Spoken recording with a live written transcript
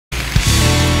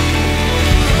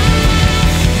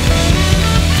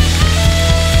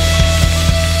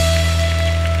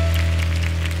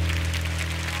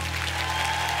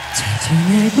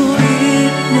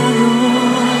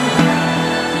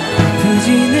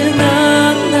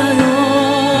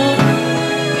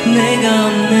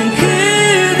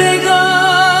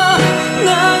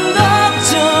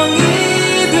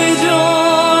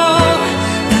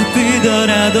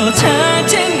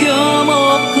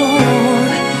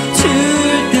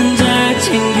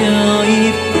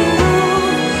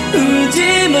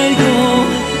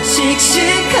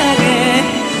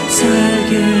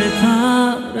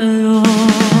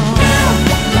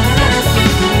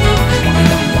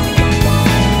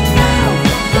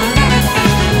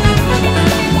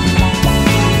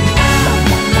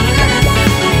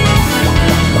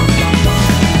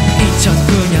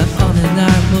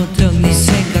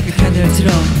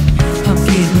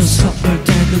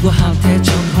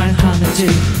편지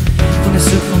보낼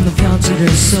수 없는 편지를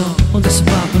써 혼자서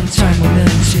밥은 잘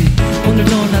먹는지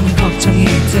오늘도 나는 걱정이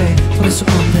돼 보낼 수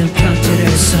없는 편지를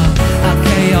써 I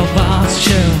care about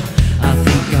you I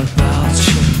think about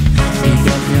you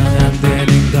이러면 안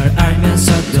되는 걸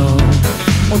알면서도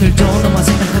오늘도 너만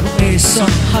생각하고 있어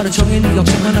하루 종일 네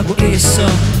걱정만 하고 있어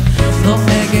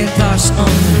너에게 닿을 수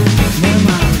없는 내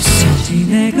마음을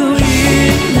지내고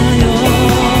있나요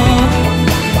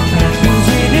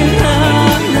아프지는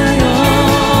않나요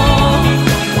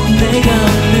내가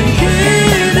없는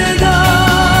그대가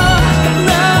난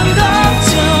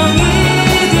걱정이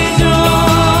되죠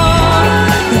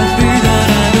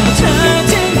바쁘더라도 잘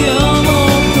챙겨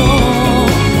먹고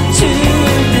추울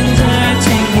땐 잘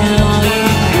챙겨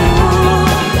입고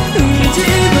울지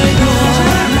말고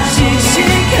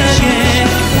씩씩하게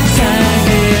살길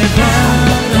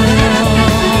바라요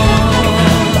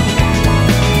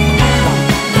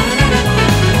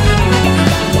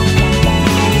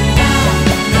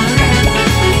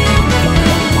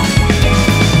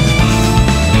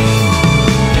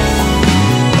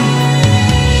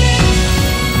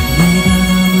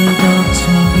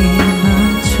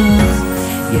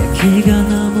얘기가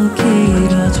너무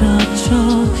길어졌죠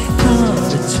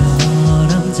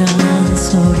버릇처럼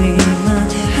잔소리만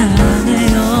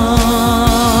하네요